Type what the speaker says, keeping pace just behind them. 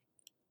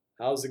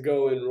How's it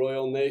going,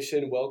 Royal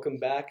Nation? Welcome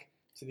back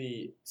to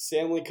the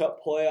Stanley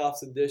Cup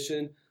Playoffs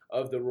edition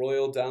of the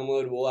Royal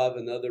Download. We'll have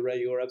another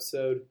regular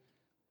episode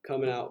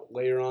coming out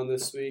later on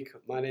this week.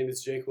 My name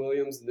is Jake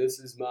Williams, and this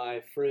is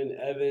my friend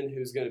Evan,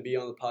 who's going to be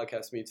on the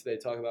podcast with me today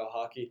talking about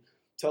hockey.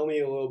 Tell me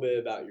a little bit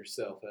about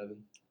yourself,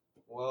 Evan.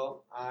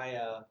 Well,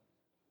 I'm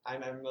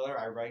Evan Miller.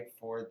 I write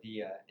for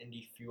the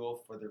Indie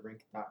Fuel for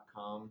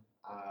TheRink.com.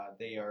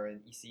 They are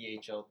an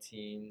ECHL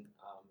team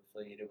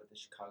affiliated with the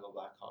Chicago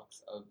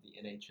Blackhawks of the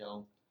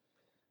NHL.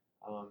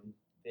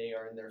 They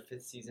are in their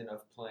fifth season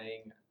of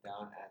playing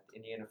down at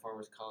Indiana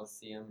Farmers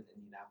Coliseum in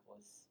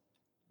Indianapolis.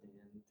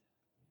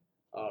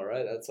 All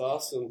right, that's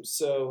awesome.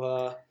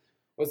 So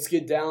let's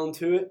get down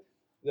to it.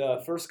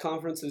 The first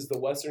conference is the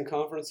Western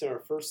Conference, and our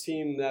first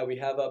team that we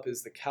have up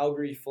is the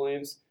Calgary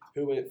Flames,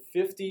 who went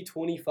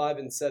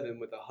 50-25-7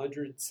 with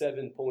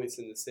 107 points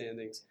in the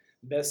standings.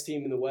 Best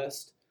team in the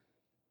West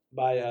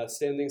by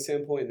standing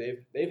standpoint.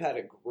 They've had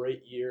a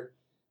great year.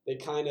 They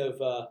kind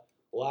of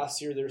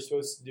last year they were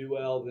supposed to do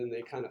well, then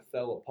they kind of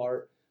fell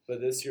apart. But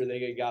this year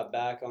they got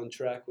back on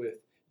track with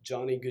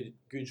Johnny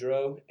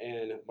Gaudreau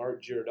and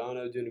Mark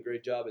Giordano doing a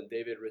great job, and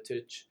David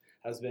Rittich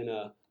has been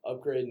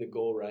upgrading the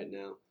goal right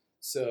now.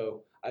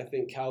 So I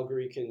think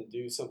Calgary can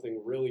do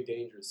something really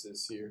dangerous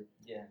this year.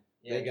 Yeah.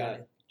 They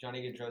got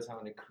Johnny Gaudreau's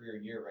having a career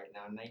year right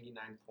now,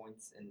 99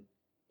 points in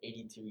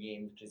 82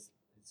 games, which is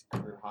his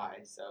career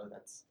high. So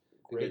that's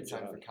a Great good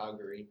sign job. for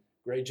Calgary.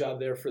 Great job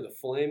there for the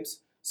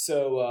Flames.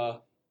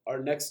 So our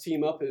next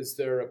team up is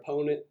their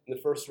opponent in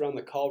the first round,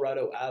 the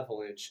Colorado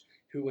Avalanche,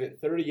 who went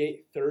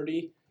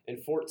 38-30-14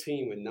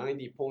 with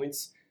 90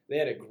 points. They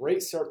had a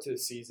great start to the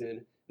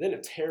season, then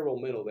a terrible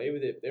middle. They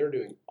were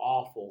doing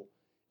awful,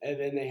 and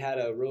then they had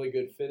a really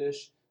good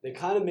finish. They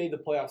kind of made the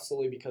playoffs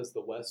slowly because the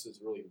West was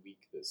really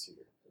weak this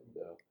year.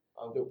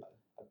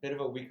 A bit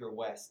of a weaker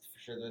West for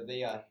sure.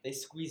 They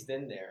squeezed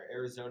in there.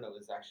 Arizona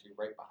was actually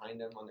right behind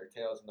them on their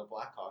tails, and the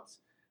Blackhawks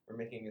were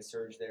making a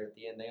surge there at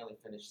the end. They only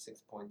finished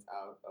 6 points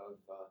out of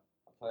a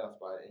playoff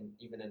spot, and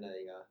even in a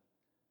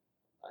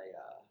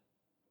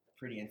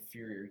pretty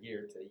inferior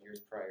year to years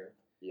prior.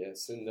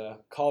 Yes, and the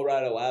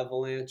Colorado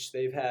Avalanche,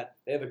 they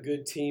have a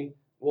good team.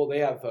 Well, they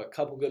have a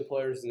couple good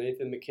players: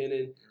 Nathan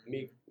MacKinnon,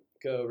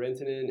 Mikko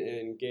Rantanen,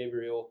 and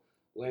Gabriel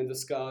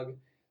Landeskog.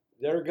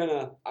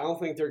 I don't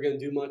think they're gonna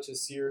do much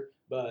this year,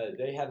 but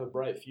they have a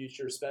bright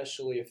future,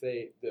 especially if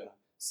the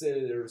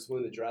Senators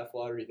win the draft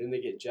lottery. Then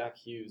they get Jack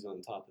Hughes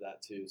on top of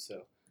that too.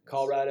 So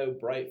Colorado,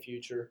 bright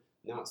future.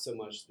 Not so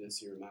much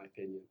this year, in my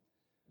opinion.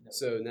 No.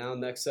 So now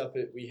next up,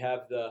 we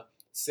have the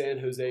San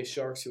Jose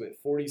Sharks, who went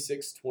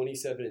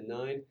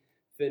 46-27-9,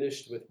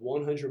 finished with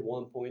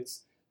 101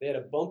 points. They had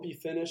a bumpy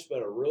finish,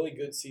 but a really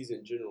good season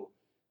in general.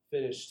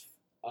 Finished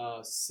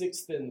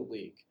sixth in the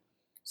league.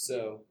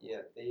 So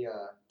yeah, they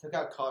took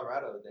out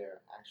Colorado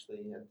there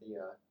actually at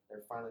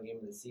their final game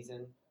of the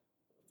season.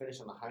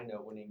 Finished on a high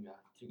note, winning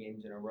 2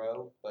 games in a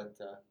row. But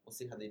we'll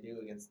see how they do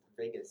against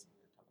Vegas.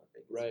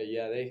 Right,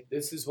 yeah.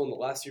 This is one of the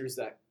last years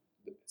that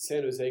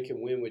San Jose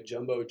can win with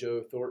Jumbo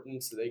Joe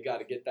Thornton, so they got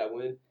to get that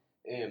win.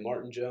 And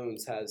Martin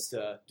Jones has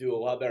to do a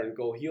lot better in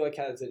goal. He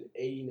has an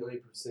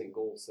 89%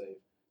 goal save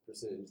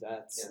percentage.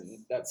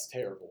 That's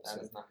terrible.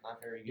 That is not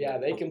very good. Yeah,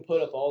 they can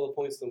put up all the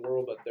points in the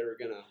world, but they're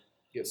gonna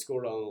get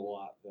scored on a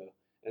lot though.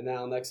 And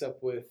now next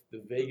up with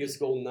the Vegas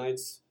Golden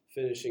Knights,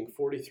 finishing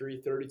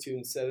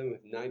 43-32-7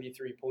 with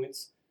 93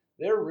 points.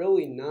 They're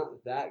really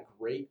not that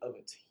great of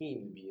a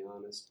team, to be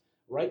honest.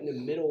 Right in the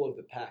middle of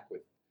the pack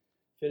with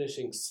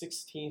finishing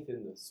 16th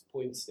in the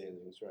point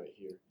standings right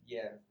here.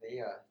 Yeah,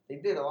 they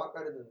did a lot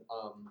better than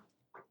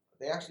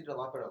they actually did a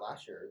lot better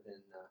last year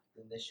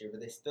than this year, but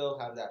they still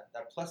have that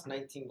plus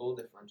 19 goal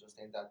differential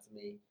stands out to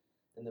me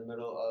in the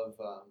middle of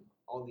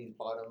all these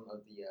bottom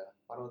of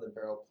the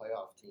barrel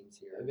playoff teams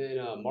here. And then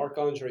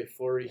Marc-Andre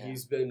Fleury, Yeah.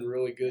 He's been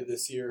really good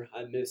this year.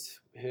 I miss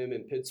him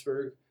in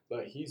Pittsburgh,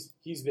 but he's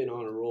been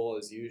on a roll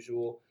as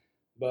usual.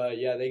 But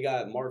yeah, they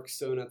got Mark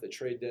Stone at the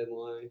trade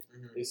deadline.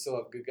 Mm-hmm. They still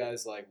have good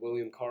guys like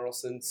William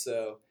Karlsson,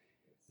 so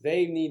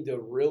they need to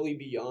really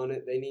be on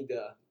it. They need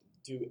to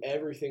do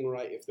everything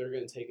right if they're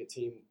going to take a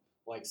team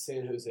like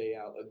San Jose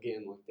out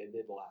again, like they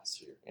did last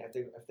year. Yeah,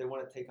 if they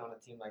want to take on a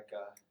team like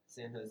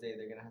San Jose,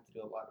 they're going to have to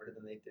do a lot better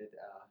than they did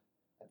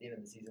at the end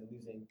of the season,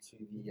 losing to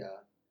the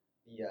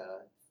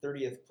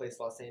 30th place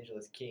Los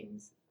Angeles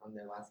Kings on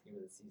their last game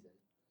of the season.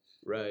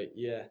 Right,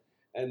 yeah.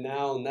 And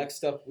now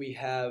next up we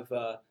have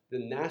the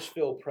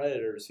Nashville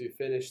Predators, who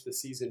finished the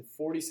season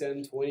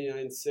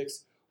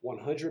 47-29-6,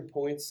 100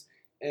 points,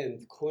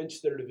 and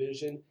clinched their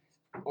division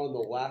on the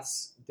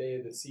last day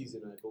of the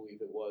season, I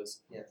believe it was.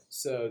 Yes.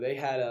 So they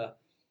have a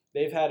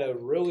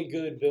really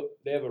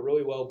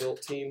well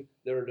built team.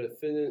 They're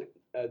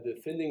a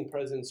defending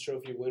President's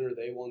Trophy winner.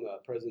 They won the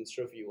President's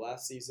Trophy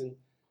last season,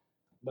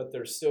 but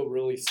they're still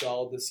really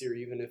solid this year,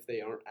 even if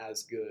they aren't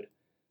as good.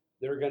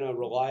 They're going to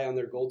rely on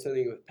their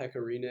goaltending with Pekka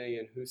Rinne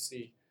and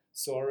Jussi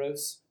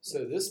Saros.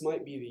 So this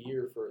might be the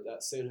year for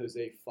that San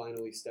Jose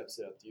finally steps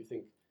it up. Do you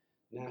think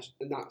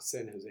not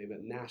San Jose,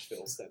 but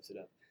Nashville steps it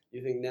up? Do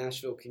you think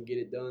Nashville can get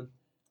it done?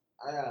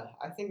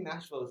 I think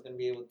Nashville is going to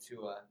be able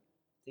to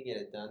get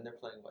it done. They're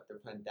playing what? They're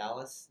playing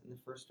Dallas in the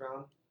first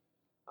round.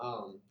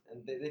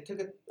 And they took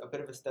a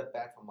bit of a step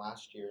back from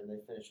last year, and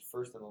they finished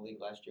first in the league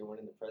last year,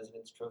 winning the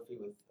President's Trophy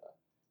with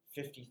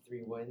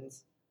 53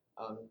 wins.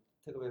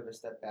 Took a bit of a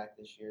step back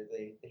this year.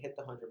 They hit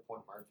the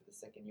 100-point mark for the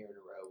second year in a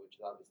row, which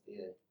is obviously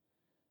a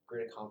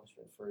great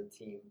accomplishment for a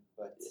team.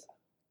 But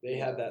They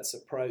had that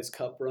surprise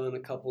cup run a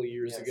couple of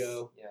years yes,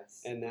 ago,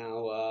 yes, and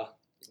now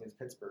against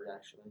Pittsburgh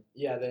actually.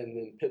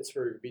 then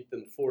Pittsburgh beat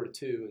them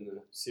 4-2 in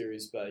the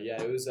series. But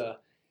yeah, it was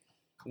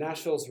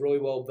Nashville's really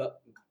well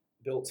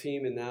built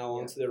team, and now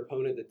onto their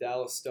opponent, the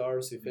Dallas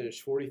Stars, who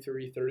finished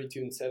 43, 32,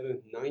 and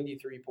 7,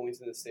 93 points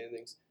in the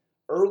standings.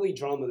 Early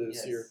drama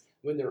this year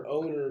when their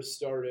owners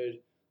started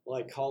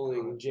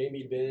calling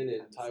Jamie Benn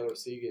and Tyler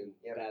Seguin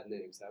bad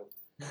names.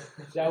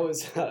 That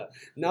was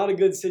not a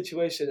good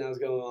situation that was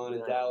going on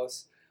in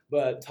Dallas.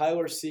 But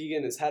Tyler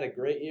Seguin has had a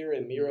great year,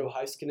 and Miro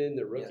Heiskanen,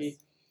 the rookie,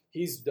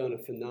 he's done a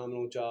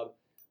phenomenal job.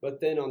 But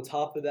then on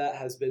top of that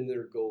has been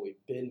their goalie,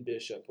 Ben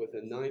Bishop, with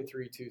a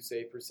 .932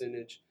 save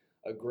percentage.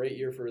 A great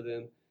year for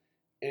them.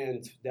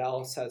 And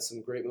Dallas has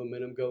some great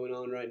momentum going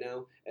on right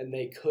now, and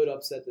they could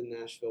upset the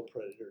Nashville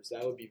Predators.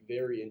 That would be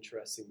very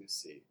interesting to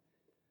see.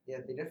 Yeah,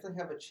 they definitely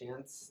have a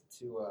chance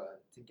to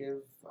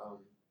give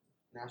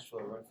Nashville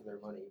a run for their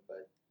money,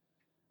 but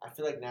I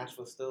feel like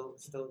Nashville's still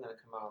going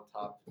to come out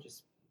on top,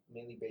 just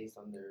mainly based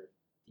on their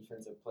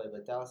defensive play.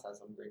 But Dallas has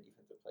some great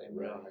defensive play, and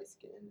Miro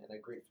Heiskanen, and a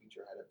great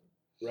future ahead of them.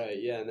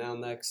 Right, yeah. Now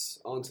next,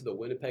 on to the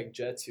Winnipeg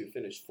Jets, who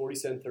finished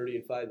 47, 30,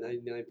 and 5,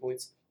 99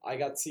 points. I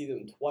got to see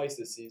them twice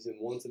this season,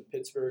 once in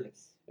Pittsburgh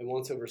and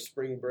once over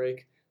spring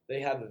break.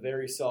 They have a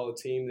very solid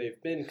team. They've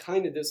been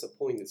kind of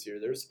disappointing this year.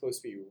 They're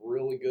supposed to be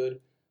really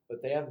good,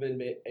 but they haven't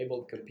been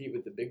able to compete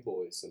with the big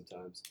boys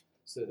sometimes.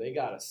 So they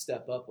got to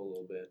step up a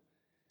little bit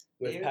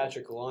with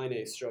Patrick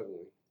Laine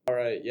struggling. All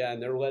right, yeah,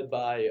 and they're led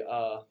by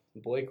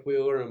Blake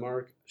Wheeler and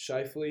Mark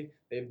Scheifele.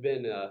 They've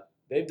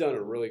done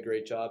a really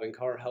great job, and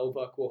Carl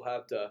Hellebuyck will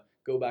have to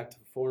go back to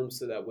form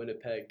so that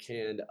Winnipeg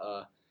can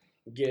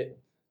get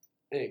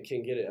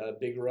a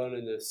big run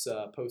in this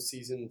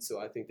postseason. So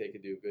I think they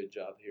could do a good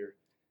job here.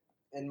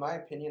 In my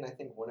opinion, I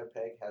think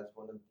Winnipeg has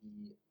one of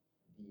the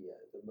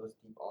most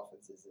deep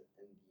offenses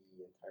in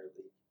the entire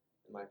league.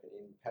 In my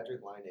opinion,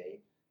 Patrick Laine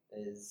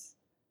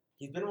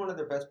he's been one of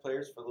their best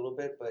players for a little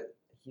bit, but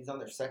he's on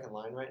their second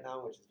line right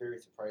now, which is very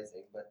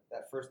surprising. But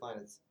that first line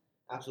is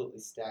absolutely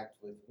stacked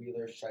with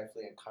Wheeler,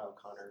 Scheifele, and Kyle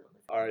Connor.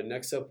 All right,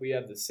 next up we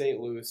have the St.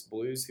 Louis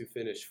Blues, who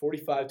finished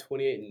 45,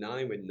 28, and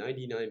 9 with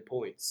 99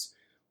 points.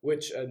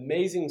 Which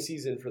amazing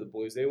season for the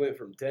Blues. They went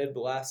from dead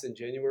last in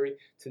January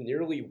to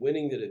nearly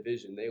winning the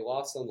division. They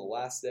lost on the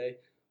last day,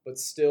 but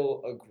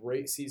still a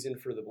great season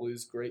for the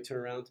Blues. Great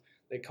turnaround.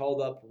 They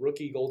called up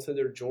rookie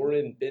goaltender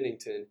Jordan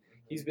Binnington.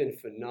 He's been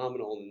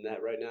phenomenal in the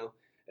net right now.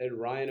 And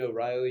Ryan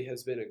O'Reilly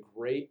has been a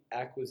great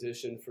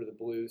acquisition for the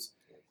Blues.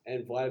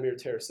 And Vladimir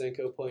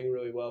Tarasenko playing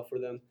really well for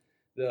them.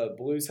 The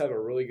Blues have a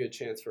really good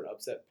chance for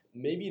upset.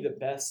 Maybe the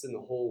best in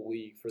the whole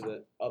league for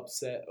the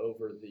upset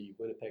over the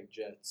Winnipeg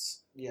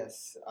Jets.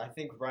 Yes, I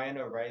think Ryan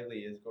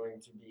O'Reilly is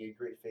going to be a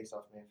great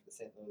face-off man for the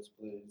St. Louis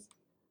Blues,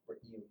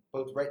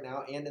 both right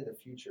now and in the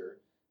future.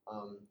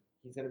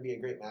 He's going to be a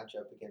great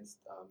matchup against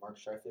Mark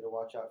Scheifele to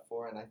watch out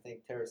for, and I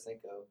think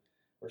Tarasenko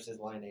versus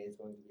Laine is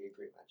going to be a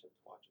great matchup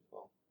to watch as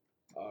well.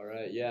 All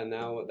right, yeah.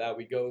 Now that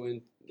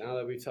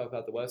we've talked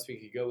about the West, we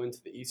could go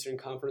into the Eastern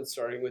Conference,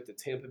 starting with the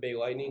Tampa Bay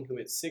Lightning, who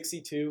hit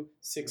 62,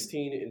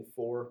 16, and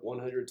 4,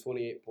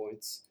 128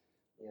 points.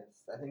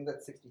 Yes, I think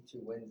that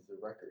 62 wins is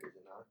a record, is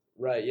it not?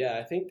 Right, yeah.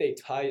 I think they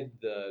tied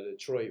the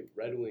Detroit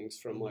Red Wings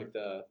from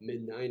the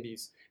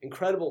mid-90s.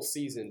 Incredible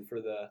season for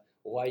the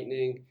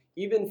Lightning,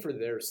 even for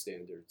their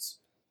standards.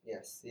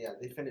 Yes, yeah.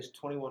 They finished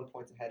 21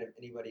 points ahead of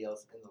anybody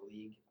else in the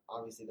league.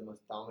 Obviously the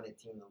most dominant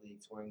team in the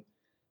league, scoring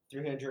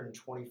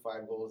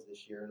 325 goals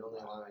this year and only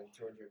allowing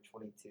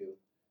 222.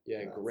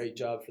 Yeah, great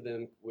job for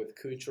them with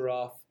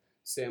Kucherov,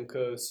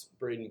 Stamkos,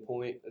 Braden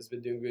Point has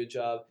been doing a good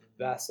job.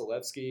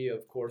 Vasilevsky,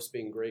 of course,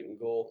 being great in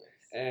goal.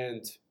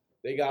 And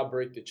they got to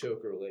break the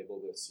choker label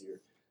this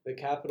year. The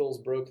Capitals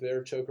broke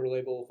their choker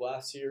label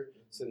last year,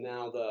 so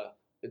now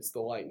it's the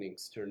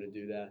Lightning's turn to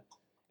do that.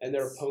 And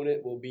their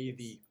opponent will be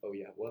the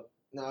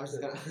No, I was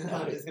just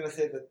gonna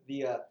say that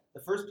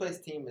the first place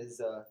team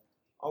is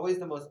always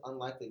the most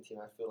unlikely team,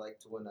 I feel like,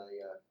 to win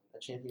a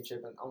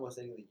championship in almost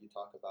any league you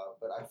talk about.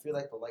 But I feel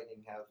like the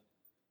Lightning have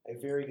a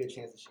very good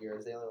chance this year,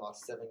 as they only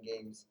lost 7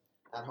 games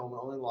at home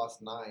and only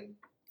lost 9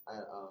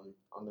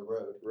 on the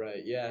road.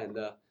 Right, yeah, and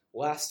the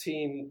last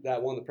team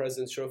that won the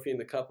President's Trophy in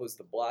the Cup was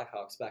the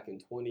Blackhawks back in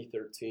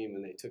 2013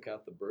 when they took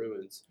out the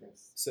Bruins.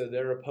 Yes. So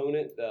their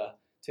opponent, the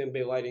Tampa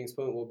Bay Lightning's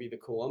opponent, will be the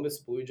Columbus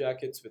Blue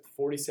Jackets with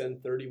 47,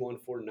 31,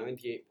 4,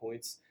 98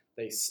 points.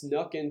 They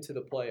snuck into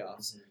the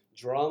playoffs.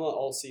 Drama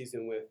all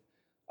season with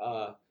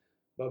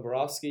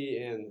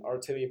Bobrovsky and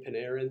Artemi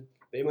Panarin.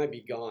 They might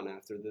be gone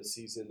after this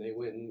season. They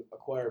went and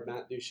acquired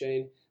Matt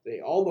Duchene.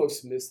 They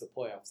almost missed the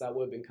playoffs. That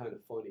would have been kind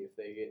of funny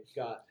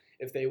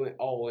if they went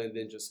all in and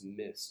then just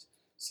missed.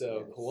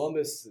 So yes.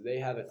 Columbus, they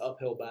have an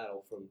uphill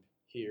battle from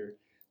here.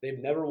 They've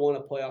never won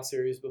a playoff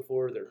series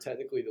before. They're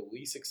technically the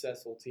least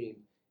successful team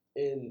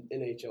in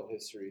NHL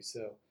history.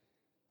 So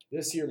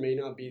this year may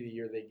not be the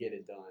year they get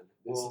it done.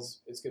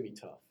 It's going to be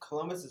tough.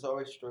 Columbus has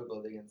always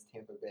struggled against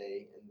Tampa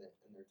Bay in their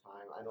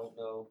time. I don't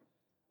know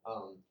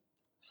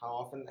how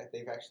often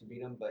they've actually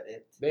beat them, but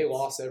they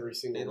lost every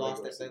single. They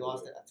lost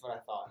it. That's what I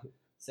thought.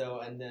 So,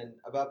 and then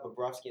about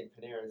Bobrovsky and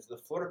Panarin, the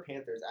Florida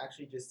Panthers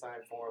actually just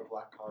signed former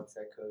Blackhawks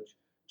head coach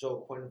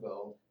Joel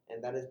Quenneville,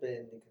 and that has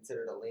been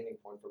considered a landing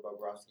point for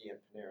Bobrovsky and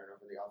Panarin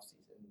over the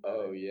offseason.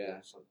 Oh, yeah.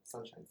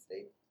 Sunshine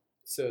State.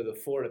 So the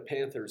Florida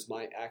Panthers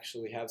might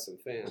actually have some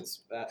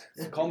fans.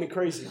 Call me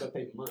crazy, but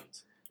they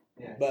might.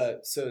 Yes.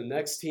 But so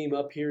next team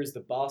up here is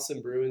the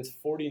Boston Bruins,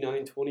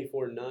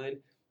 49-24-9,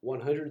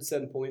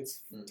 107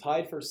 points,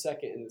 tied for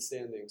second in the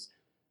standings.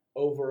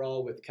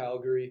 Overall with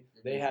Calgary,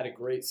 they had a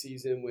great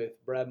season with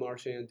Brad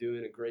Marchand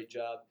doing a great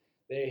job.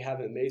 They have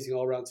an amazing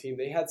all-around team.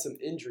 They had some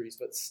injuries,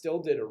 but still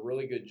did a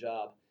really good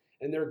job.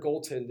 And their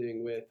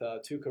goaltending with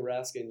Tuukka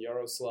Rask and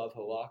Yaroslav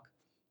Halak,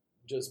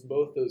 just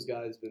both those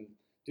guys been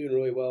doing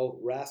really well.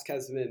 Rask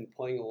hasn't been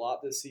playing a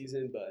lot this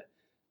season, but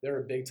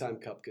they're a big-time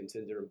cup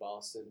contender in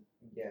Boston.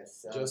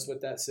 Yes. Just what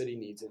that city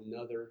needs,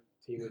 another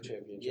team with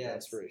championship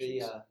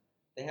aspirations.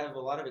 They have a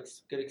lot of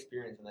good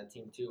experience on that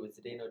team, too,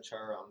 with Zdeno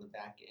Chara on the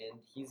back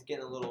end. He's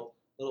getting a little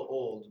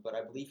old, but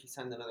I believe he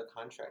signed another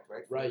contract,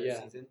 right? For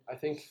yeah. Season. I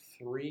think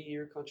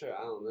 3-year contract.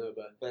 I don't know,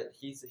 but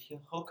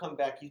he'll come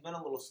back. He's been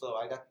a little slow.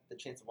 I got the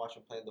chance to watch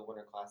him play in the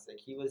Winter Classic.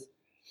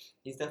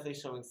 He's definitely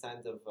showing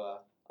signs of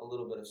a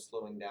little bit of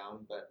slowing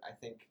down, but I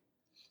think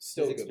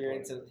his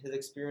experience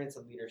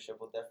and leadership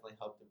will definitely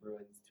help the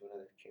Bruins to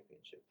another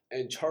championship.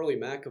 And Charlie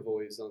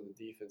McAvoy is on the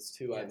defense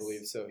too, yes. I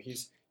believe. So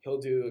he'll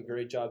do a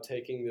great job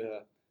taking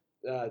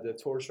the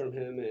torch from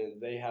him, and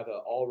they have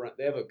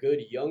a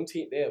good young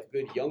team. They have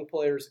good young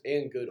players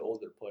and good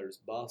older players.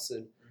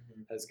 Boston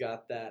has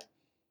got that.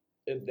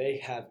 And they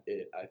have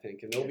it, I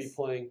think, and they'll be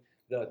playing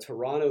the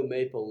Toronto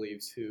Maple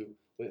Leafs, who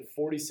went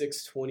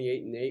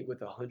 46-28-8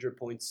 with 100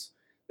 points.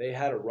 They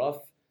had a rough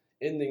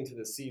ending to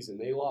the season.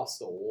 They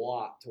lost a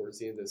lot towards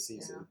the end of the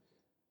season.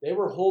 Yeah. They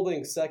were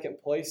holding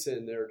second place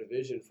in their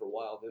division for a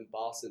while. Then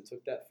Boston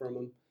took that from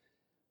them.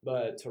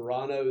 But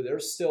Toronto, they're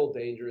still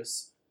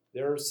dangerous.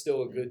 They're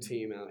still a good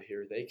team out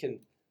here. They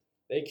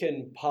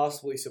can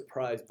possibly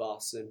surprise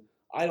Boston.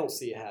 I don't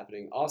see it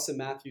happening. Austin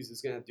Matthews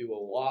is going to do a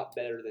lot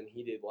better than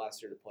he did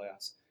last year in the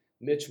playoffs.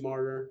 Mitch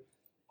Marner,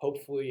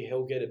 hopefully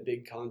he'll get a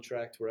big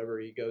contract wherever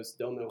he goes.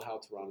 Don't know how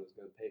Toronto's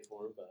going to pay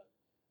for him, but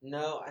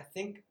no, I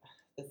think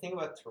the thing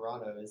about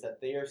Toronto is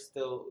that they are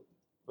still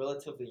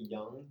relatively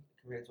young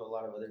compared to a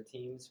lot of other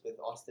teams, with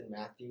Austin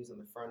Matthews on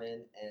the front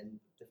end and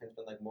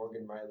defensemen like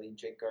Morgan Riley,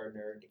 Jake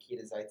Gardner,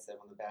 Nikita Zaitsev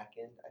on the back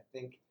end. I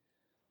think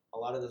a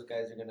lot of those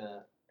guys are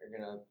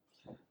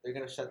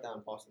gonna shut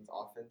down Boston's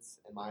offense,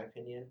 in my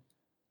opinion.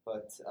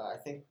 But I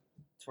think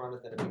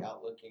Toronto's going to be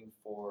out looking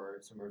for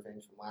some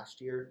revenge from last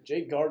year.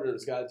 Jake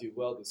Gardner's got to do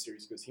well this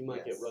series because he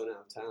might get run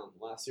out of town.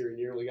 Last year he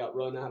nearly got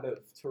run out of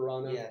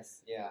Toronto.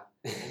 Yes, yeah.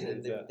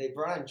 And then they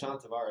brought in John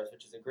Tavares,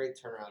 which is a great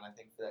turnaround, I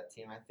think, for that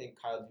team. I think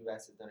Kyle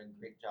Dubas has done a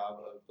great job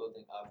of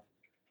building up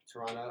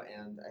Toronto,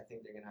 and I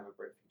think they're going to have a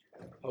bright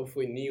future.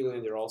 Hopefully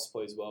Nylander also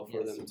plays well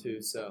for them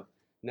too. So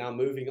now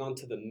moving on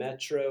to the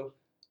Metro,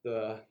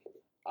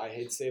 I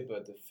hate to say it,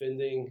 but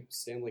defending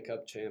Stanley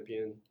Cup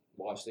champion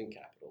Washington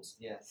Capitals.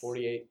 Yes.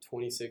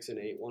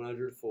 48-26-8,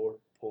 104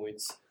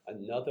 points.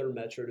 Another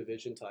Metro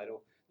Division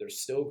title. They're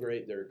still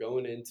great. They're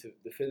going into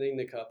defending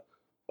the cup.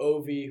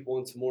 Ovi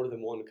wants more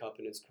than one cup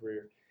in his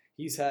career.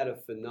 He's had a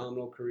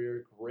phenomenal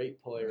career.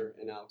 Great player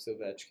in Alex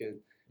Ovechkin.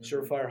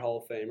 Surefire Hall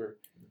of Famer.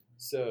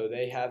 So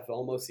they have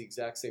almost the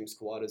exact same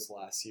squad as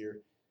last year.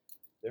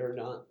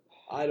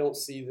 I don't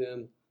see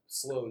them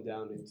slowing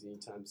down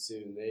anytime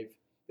soon.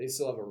 They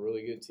still have a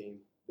really good team.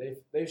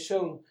 They've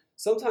shown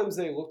sometimes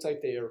they look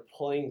like they are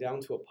playing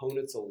down to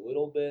opponents a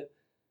little bit,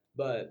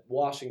 but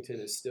Washington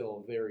is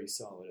still a very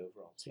solid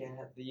overall team.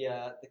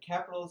 Yeah, the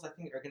Capitals I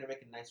think are going to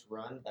make a nice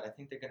run, but I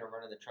think they're going to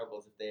run into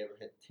troubles if they ever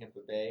hit Tampa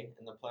Bay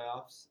in the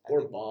playoffs.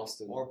 Or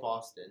Boston.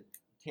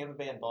 Tampa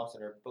Bay and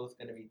Boston are both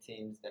going to be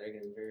teams that are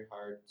going to be very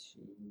hard to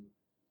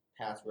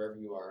pass wherever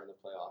you are in the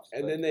playoffs.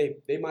 And then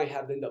they might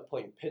end up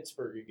playing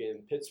Pittsburgh again.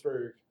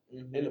 Pittsburgh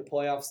in the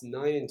playoffs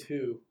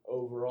 9-2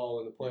 overall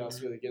in the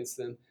playoffs against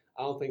them.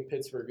 I don't think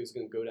Pittsburgh is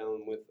going to go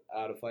down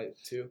without a fight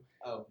too.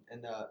 Oh,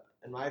 and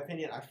in my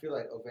opinion, I feel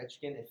like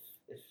Ovechkin,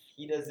 if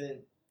he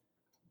doesn't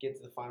get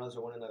to the finals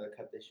or win another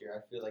cup this year,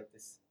 I feel like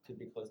this could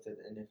be close to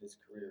the end of his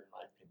career, in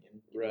my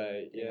opinion.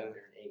 Right, yeah.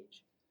 In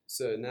age.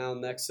 So now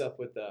next up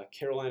with the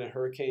Carolina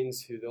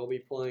Hurricanes, who they'll be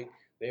playing.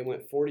 They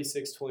went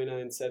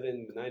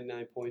 46-29-7,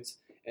 99 points,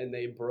 and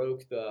they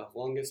broke the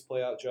longest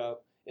playout drought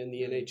in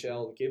the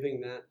NHL,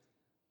 giving that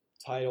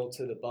title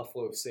to the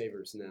Buffalo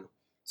Sabres now.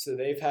 So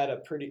they've had a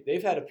pretty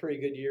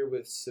good year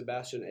with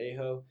Sebastian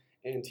Aho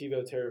and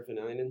Teuvo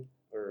Teravainen,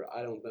 or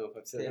I don't know if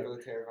I've said Teuvo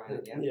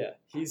Teravainen,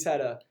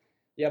 yeah.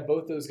 Yeah,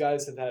 both those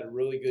guys have had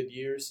really good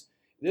years.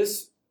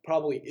 This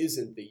probably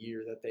isn't the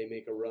year that they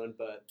make a run,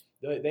 but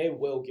they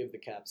will give the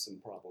Caps some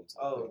problems.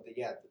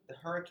 The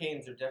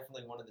Hurricanes are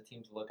definitely one of the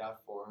teams to look out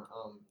for.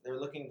 They're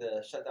looking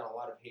to shut down a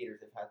lot of haters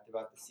they've had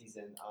throughout the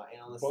season.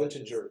 Analysts bunch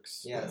of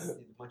jerks. Yes, a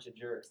bunch of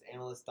jerks.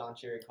 Analyst Don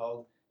Cherry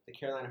called the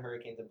Carolina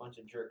Hurricanes a bunch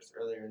of jerks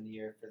earlier in the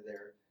year for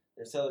their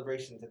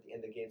celebrations at the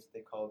end of games that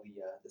they call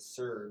the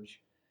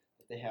surge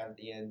that they have at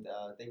the end.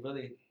 They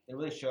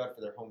really show out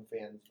for their home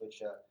fans,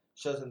 which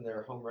shows them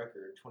their home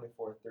record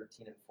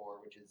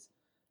 24-13-4, which is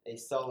a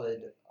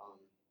solid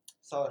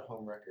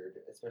home record,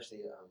 especially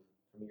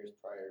from years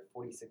prior.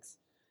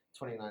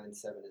 46-29-7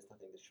 is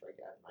nothing to shrug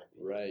at, in my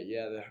opinion. Right.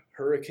 Yeah, the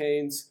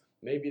Hurricanes.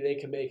 Maybe they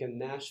can make a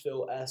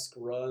Nashville-esque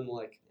run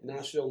like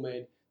Nashville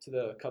made to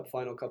the Cup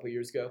final a couple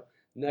years ago.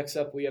 Next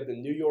up, we have the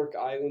New York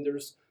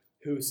Islanders,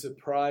 who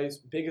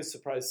biggest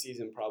surprise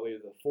season probably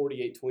the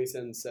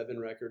 48-27-7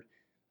 record,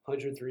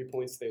 103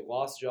 points. They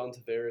lost John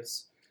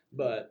Tavares,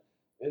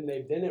 and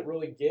they didn't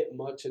really get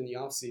much in the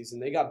offseason.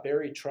 They got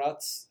Barry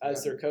Trotz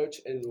as their coach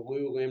and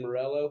Lou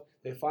Lamoriello.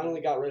 They finally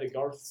got rid of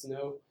Garth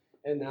Snow,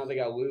 and now they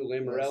got Lou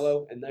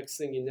Lamoriello. And next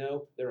thing you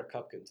know, they're a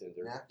Cup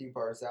contender. Mathew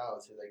Barzal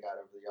is who they got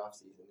over the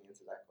offseason to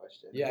answer that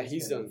question. Yeah,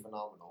 he's done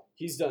phenomenal.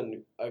 He's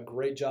done a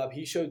great job.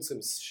 He showed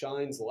some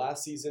shines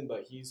last season,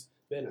 but he's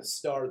been a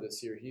star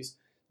this year. He's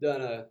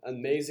done an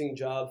amazing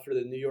job for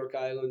the New York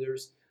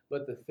Islanders.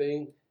 But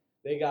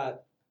they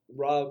got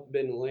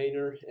Robin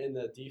Lehner in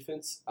the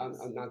defense.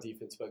 Not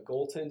defense, but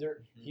goaltender.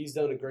 Mm-hmm. He's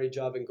done a great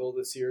job in goal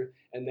this year,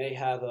 and they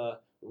have a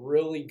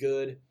really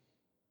good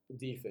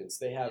defense.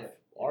 They have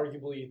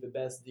arguably the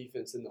best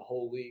defense in the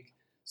whole league.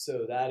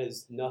 So that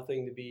is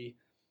nothing to be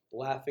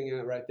laughing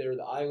at right there.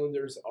 The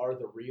Islanders are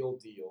the real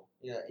deal.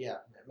 Yeah.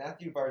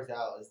 Mathew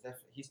Barzal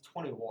he's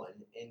 21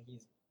 and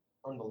he's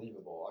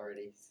unbelievable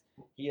already.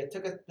 He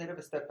took a bit of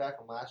a step back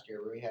from last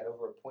year where he had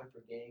over a point per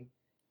game,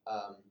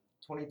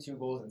 22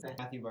 goals. And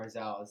Mathew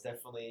Barzal is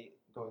definitely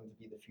going to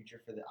be the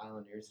future for the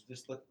Islanders.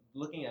 Just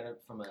looking at it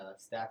from a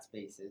stats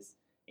basis,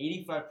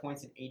 85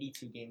 points in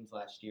 82 games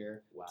last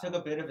year. Wow. Took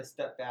a bit of a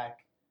step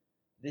back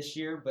this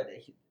year, but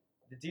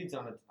the dude's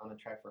on a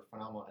track for a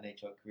phenomenal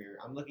NHL career.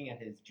 I'm looking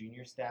at his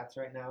junior stats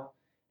right now,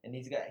 and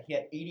he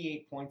had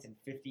 88 points in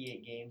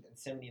 58 games and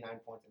 79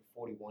 points in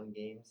 41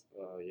 games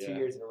 2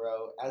 years in a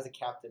row as a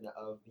captain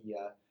of the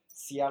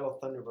Seattle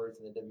Thunderbirds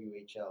in the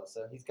WHL.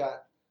 So he's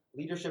got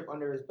leadership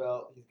under his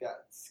belt. He's got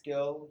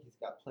skill. He's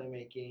got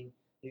playmaking.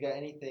 He's got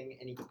anything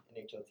any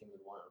NHL team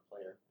would want in a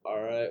player.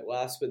 All right,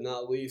 last but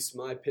not least,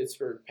 my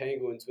Pittsburgh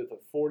Penguins with a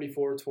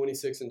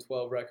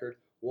 44-26-12 record,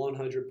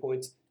 100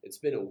 points. It's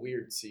been a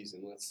weird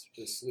season. Let's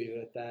just leave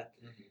it at that.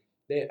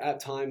 Mm-hmm. At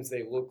times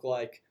they look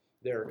like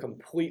they're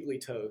completely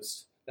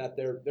toast, that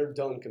they're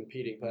done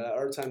competing. But at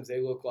other times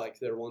they look like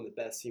they're one of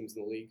the best teams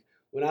in the league.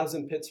 When I was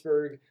in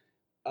Pittsburgh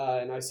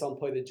and I saw them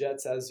play the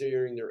Jets as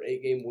during their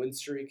 8-game win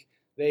streak,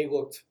 they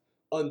looked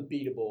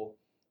unbeatable.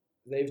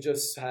 They've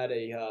just had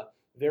a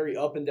very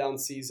up and down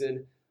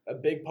season. A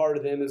big part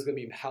of them is going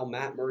to be how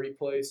Matt Murray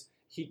plays.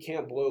 He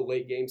can't blow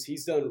late games.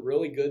 He's done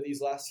really good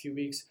these last few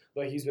weeks,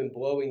 but he's been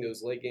blowing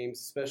those late games,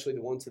 especially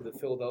the one to the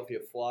Philadelphia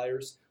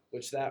Flyers,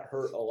 which that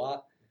hurt a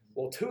lot.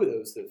 Well, 2 of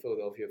those to the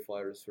Philadelphia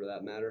Flyers, for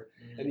that matter.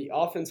 Mm-hmm. And the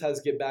offense has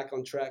to get back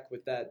on track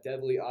with that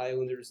deadly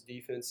Islanders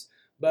defense.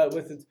 But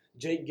with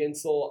Jake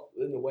Gensel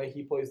and the way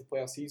he plays the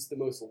playoffs, he's the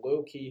most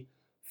low-key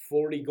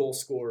 40-goal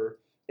scorer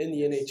in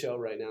the NHL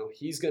right now.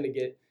 He's going to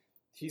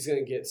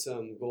get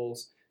some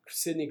goals.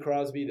 Sidney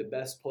Crosby, the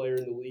best player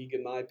in the league,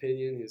 in my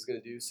opinion, is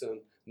going to do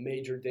some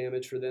major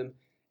damage for them.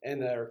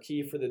 And our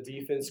key for the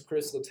defense,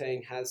 Chris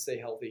Letang has to stay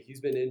healthy.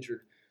 He's been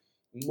injured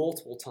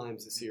multiple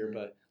times this year,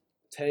 but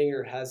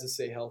Tanger has to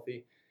stay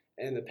healthy.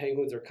 And the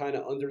Penguins are kind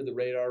of under the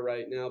radar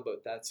right now,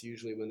 but that's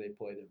usually when they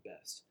play their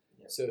best.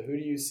 Yep. So who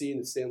do you see in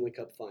the Stanley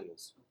Cup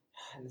Finals?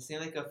 In the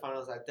Stanley Cup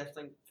Finals,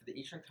 for the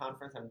Eastern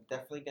Conference, I'm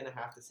definitely going to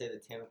have to say the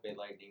Tampa Bay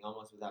Lightning,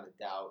 almost without a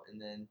doubt.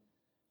 And then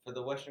for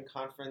the Western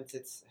Conference,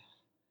 it's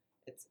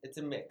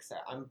a mix.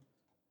 I'm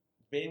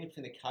debating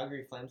between the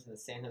Calgary Flames and the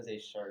San Jose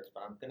Sharks,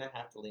 but I'm going to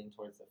have to lean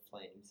towards the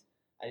Flames.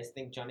 I just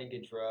think Johnny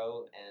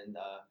Gaudreau and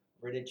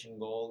Rittich and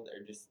Gold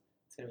are just,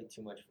 it's going to be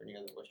too much for any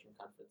other Western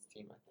Conference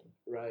team, I think.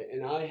 Right,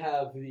 and I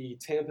have the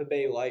Tampa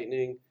Bay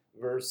Lightning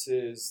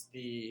versus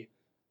the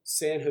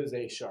San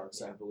Jose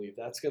Sharks, I believe.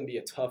 That's going to be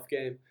a tough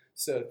game.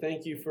 So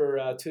thank you for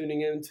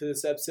tuning in to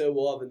this episode.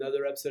 We'll have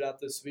another episode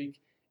out this week,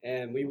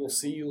 and we will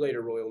see you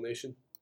later, Royal Nation.